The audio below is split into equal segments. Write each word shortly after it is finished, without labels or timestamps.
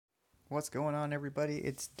What's going on, everybody?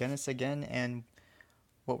 It's Dennis again, and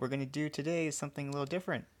what we're going to do today is something a little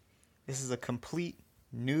different. This is a complete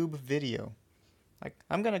noob video.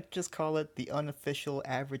 I'm going to just call it the Unofficial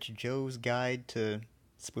Average Joe's Guide to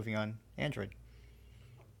Spoofing on Android.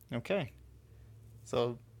 Okay,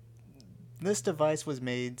 so this device was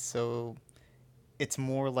made so it's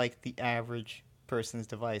more like the average person's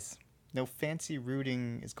device. No fancy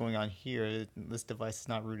rooting is going on here. This device is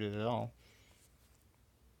not rooted at all.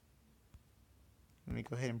 Let me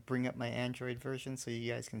go ahead and bring up my Android version so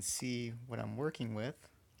you guys can see what I'm working with.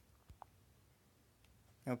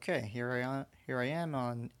 Okay, here I am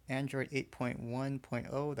on Android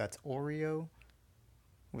 8.1.0, that's Oreo,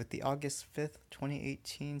 with the August 5th,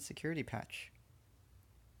 2018 security patch.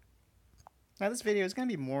 Now this video is going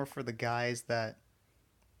to be more for the guys that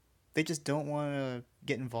they just don't want to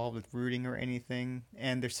get involved with rooting or anything,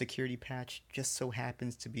 and their security patch just so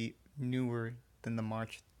happens to be newer than the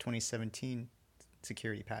March 2017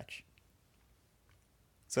 security patch.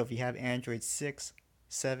 So if you have Android 6,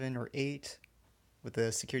 7, or 8 with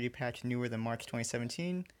a security patch newer than March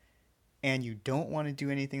 2017, and you don't want to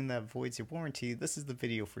do anything that voids your warranty, this is the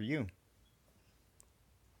video for you.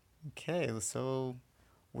 Okay, so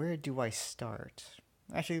where do I start?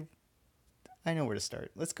 Actually, I know where to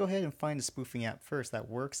start. Let's go ahead and find a spoofing app first that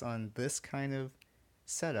works on this kind of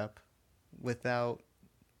setup without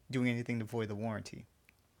doing anything to void the warranty.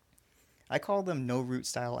 I call them no root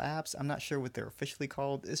style apps. I'm not sure what they're officially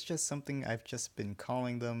called. It's just something I've just been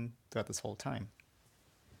calling them throughout this whole time.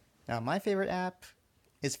 Now, my favorite app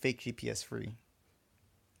is FakeGPS free.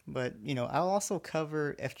 But, I'll also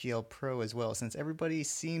cover FGL Pro as well, since everybody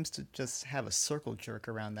seems to just have a circle jerk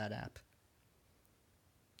around that app.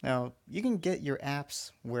 Now, you can get your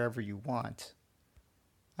apps wherever you want.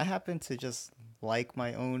 I happen to just like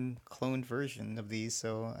my own cloned version of these,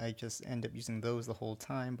 so I just end up using those the whole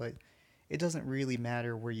time, but it doesn't really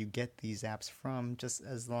matter where you get these apps from, just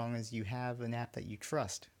as long as you have an app that you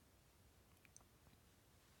trust.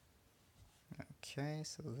 Okay,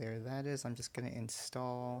 so there that is. I'm just going to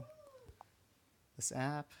install this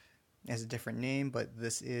app. It has a different name, but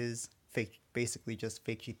this is basically just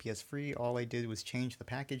FakeGPS free. All I did was change the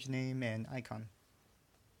package name and icon.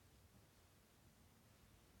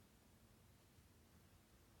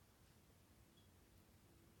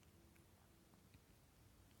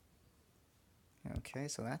 Okay,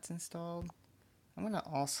 so that's installed. I'm going to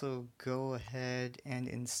also go ahead and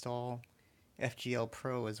install FGL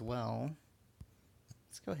Pro as well.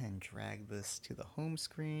 Let's go ahead and drag this to the home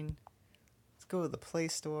screen. Let's go to the Play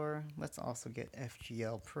Store. Let's also get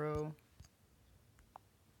FGL Pro.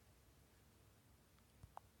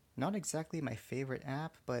 Not exactly my favorite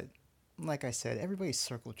app, but like I said, everybody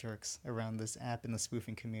circle jerks around this app in the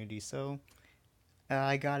spoofing community, so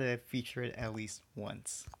I gotta feature it at least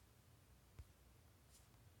once.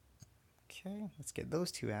 Okay, let's get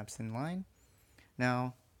those two apps in line.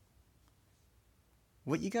 Now,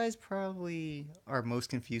 what you guys probably are most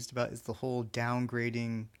confused about is the whole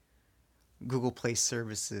downgrading Google Play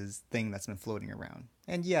services thing that's been floating around.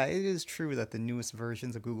 And yeah, it is true that the newest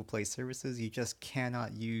versions of Google Play services, you just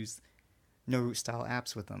cannot use no root style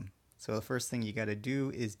apps with them. So the first thing you gotta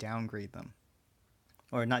do is downgrade them.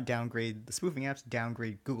 Or not downgrade the spoofing apps,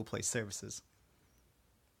 downgrade Google Play services.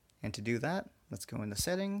 And to do that, let's go into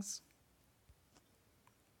settings.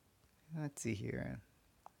 Let's see here.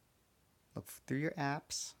 Look through your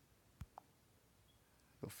apps.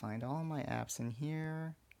 Go find all my apps in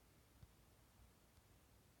here.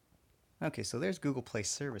 Okay, so there's Google Play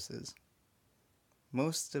services.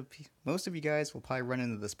 Most of you guys will probably run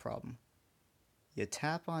into this problem. You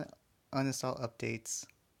tap on uninstall updates,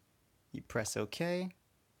 you press OK,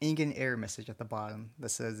 and you get an error message at the bottom that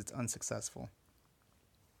says it's unsuccessful.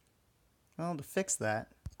 Well, to fix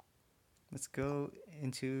that, let's go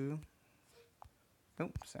into... Oh,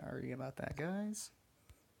 sorry about that, guys.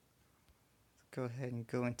 Let's go ahead and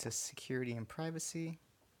go into security and privacy.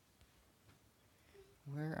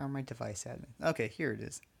 Where are my device admin? Okay, here it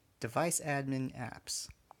is. Device admin apps.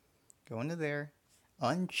 Go into there,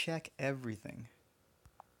 uncheck everything.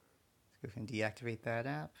 Let's go ahead and deactivate that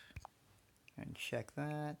app. And check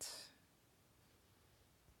that.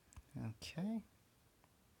 Okay.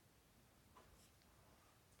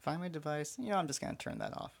 Find my device. I'm just going to turn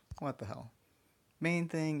that off. What the hell? Main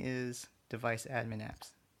thing is device admin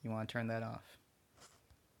apps. You want to turn that off.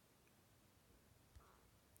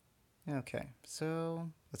 Okay,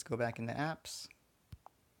 so let's go back into apps.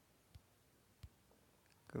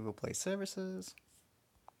 Google Play services.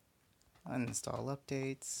 Uninstall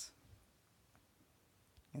updates.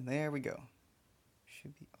 And there we go.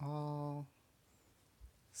 Should be all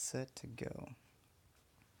set to go.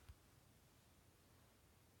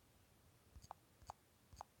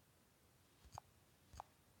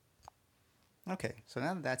 Okay, so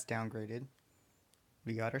now that that's downgraded,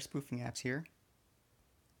 we got our spoofing apps here.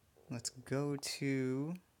 Let's go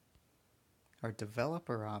to our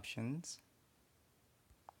developer options.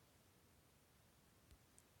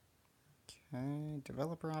 Okay,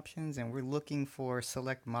 developer options, and we're looking for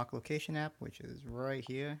select mock location app, which is right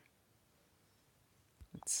here.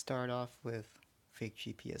 Let's start off with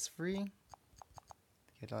FakeGPS free.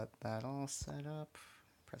 Get that all set up.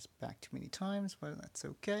 Press back too many times, but that's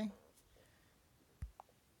okay.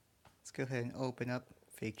 Let's go ahead and open up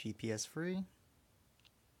FakeGPS free.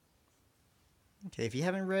 Okay, if you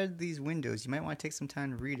haven't read these windows, you might want to take some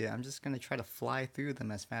time to read it. I'm just going to try to fly through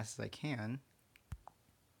them as fast as I can.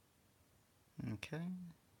 Okay.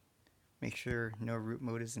 Make sure no root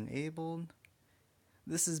mode is enabled.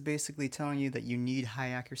 This is basically telling you that you need high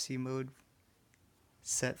accuracy mode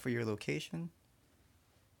set for your location.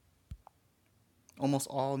 Almost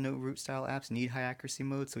all no root style apps need high accuracy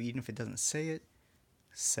mode, so even if it doesn't say it,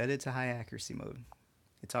 set it to high accuracy mode.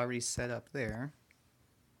 It's already set up there.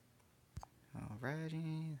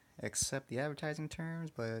 Alrighty, accept the advertising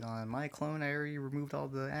terms, but on my clone I already removed all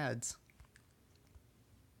the ads.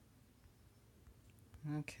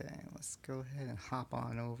 Okay, let's go ahead and hop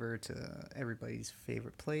on over to everybody's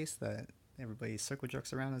favorite place that everybody circle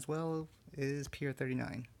jerks around as well, is Pier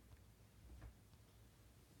 39.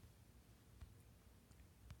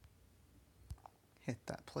 Hit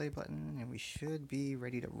that play button and we should be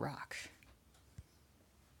ready to rock.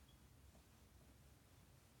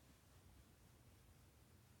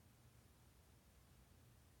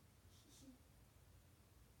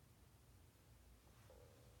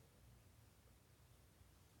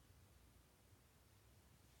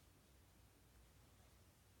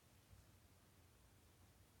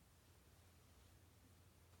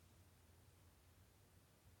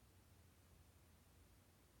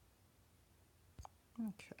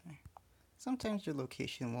 Okay. Sometimes your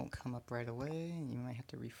location won't come up right away and you might have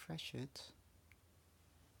to refresh it.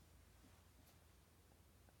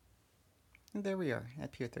 And there we are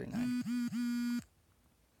at Pier 39.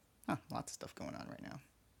 Huh, lots of stuff going on right now.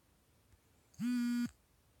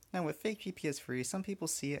 Now with FakeGPS free, some people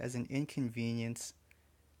see it as an inconvenience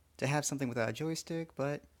to have something without a joystick,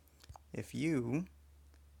 but if you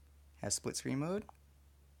have split screen mode,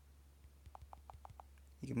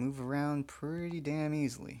 you can move around pretty damn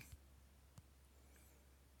easily.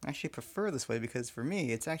 I actually prefer this way because for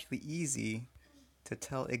me, it's actually easy to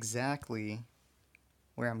tell exactly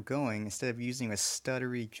where I'm going instead of using a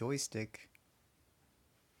stuttery joystick.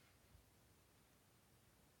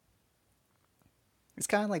 It's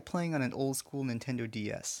kind of like playing on an old school Nintendo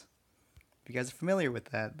DS. If you guys are familiar with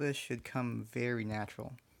that, this should come very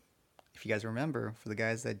natural. If you guys remember, for the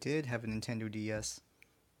guys that did have a Nintendo DS,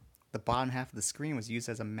 the bottom half of the screen was used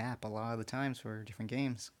as a map a lot of the times for different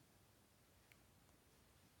games.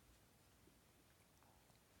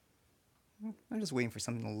 I'm just waiting for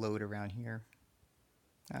something to load around here.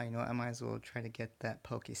 You know what, I might as well try to get that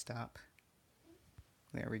Pokestop.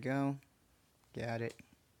 There we go. Got it.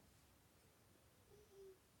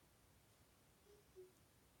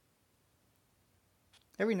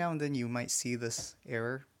 Every now and then you might see this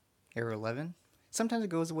error 11. Sometimes it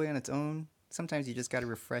goes away on its own. Sometimes you just gotta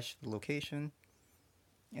refresh the location,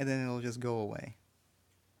 and then it'll just go away.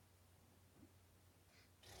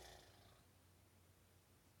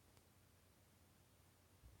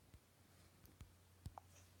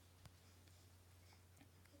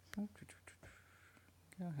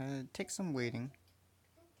 Go ahead, take some waiting.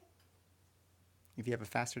 If you have a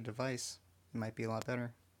faster device, it might be a lot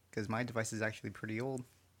better, because my device is actually pretty old.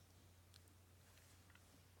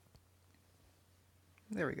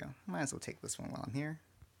 There we go. Might as well take this one while I'm here.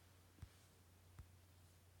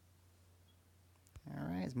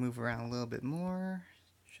 Alright, let's move around a little bit more,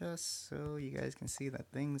 just so you guys can see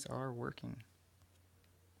that things are working.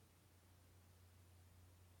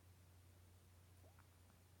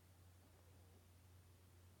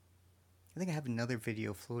 I think I have another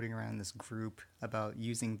video floating around this group about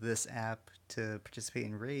using this app to participate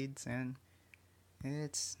in raids, and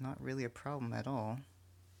it's not really a problem at all.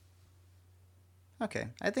 Okay,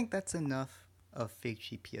 I think that's enough of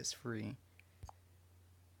FakeGPS free.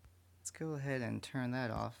 Let's go ahead and turn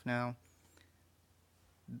that off. Now,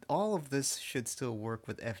 all of this should still work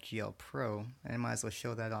with FGL Pro, and I might as well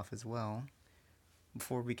show that off as well.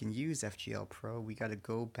 Before we can use FGL Pro, we gotta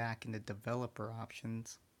go back into developer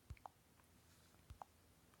options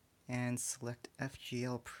and select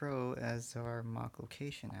FGL Pro as our mock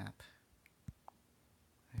location app.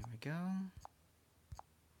 There we go.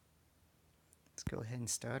 Let's go ahead and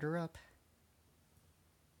start her up.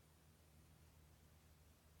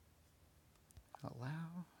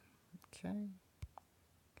 Allow. Okay.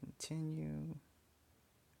 Continue.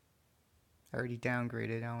 I already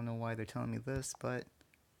downgraded. I don't know why they're telling me this, but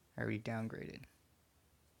I already downgraded.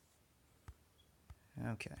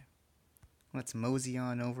 Okay. Let's mosey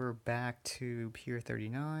on over back to Pier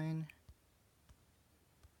 39.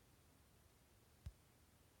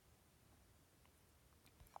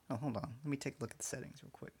 Oh, hold on. Let me take a look at the settings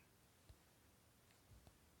real quick.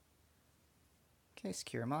 Okay,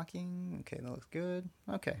 secure mocking. Okay, that looks good.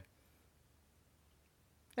 Okay.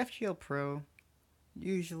 FGL Pro,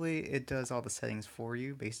 usually it does all the settings for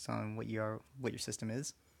you based on what your system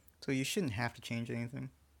is. So you shouldn't have to change anything.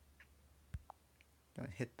 Gonna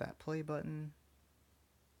hit that play button.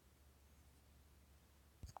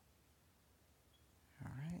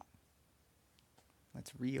 Alright.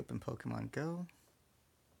 Let's reopen Pokemon Go.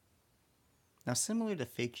 Now, similar to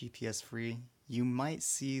FakeGPS free, you might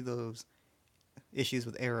see those issues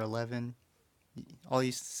with error 11.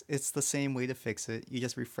 It's the same way to fix it. You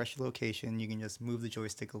just refresh the location, you can just move the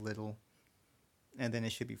joystick a little, and then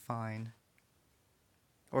it should be fine.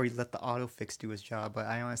 Or you let the autofix do its job, but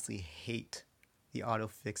I honestly hate the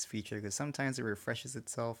autofix feature because sometimes it refreshes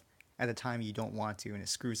itself at a time you don't want to and it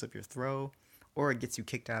screws up your throw, or it gets you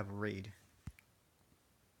kicked out of a raid.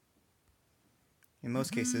 In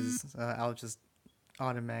most cases, I'll just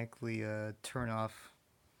automatically turn off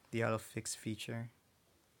the autofix feature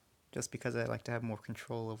just because I like to have more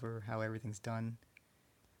control over how everything's done.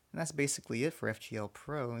 And that's basically it for FGL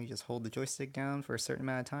Pro. You just hold the joystick down for a certain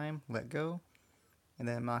amount of time, let go, and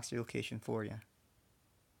then it mocks your location for you.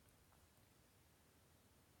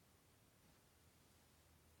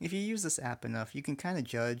 If you use this app enough, you can kind of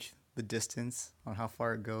judge the distance on how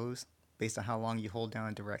far it goes based on how long you hold down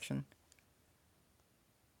a direction.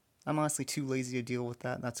 I'm honestly too lazy to deal with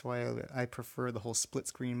that. That's why I prefer the whole split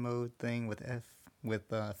screen mode thing with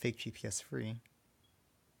FakeGPS free.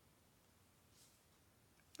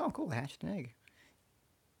 Oh, cool! I hatched an egg.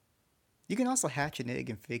 You can also hatch an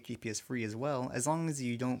egg in FakeGPS free as well, as long as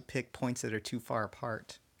you don't pick points that are too far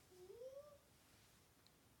apart.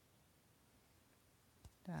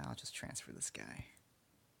 I'll just transfer this guy.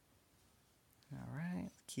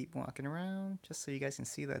 Alright, keep walking around just so you guys can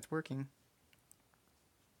see that it's working.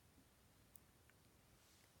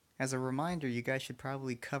 As a reminder, you guys should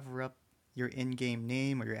probably cover up your in-game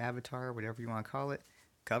name or your avatar, whatever you want to call it.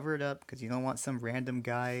 Cover it up because you don't want some random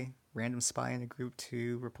guy, random spy in the group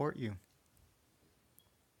to report you.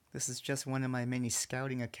 This is just one of my many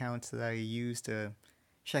scouting accounts that I use to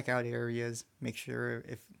check out areas, make sure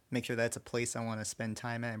that's a place I want to spend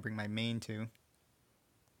time at and bring my main to.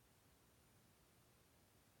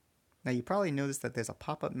 Now you probably noticed that there's a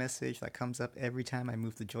pop-up message that comes up every time I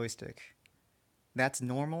move the joystick. That's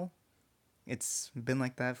normal. It's been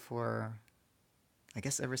like that for, I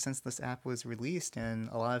guess, ever since this app was released, and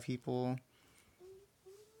a lot of people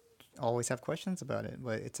always have questions about it,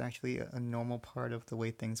 but it's actually a normal part of the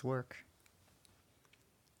way things work.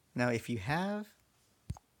 Now, if you're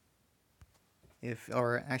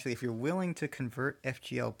willing to convert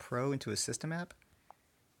FGL Pro into a system app,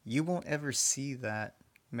 you won't ever see that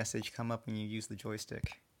message come up when you use the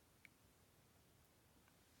joystick.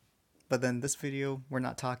 But then this video, we're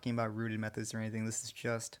not talking about rooted methods or anything. This is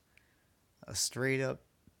just a straight up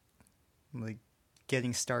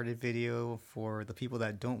getting started video for the people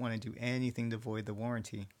that don't want to do anything to void the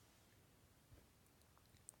warranty.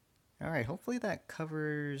 Alright, hopefully that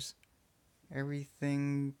covers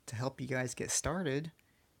everything to help you guys get started.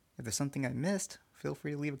 If there's something I missed, feel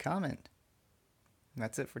free to leave a comment. And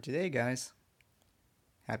that's it for today, guys.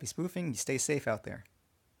 Happy spoofing. You stay safe out there.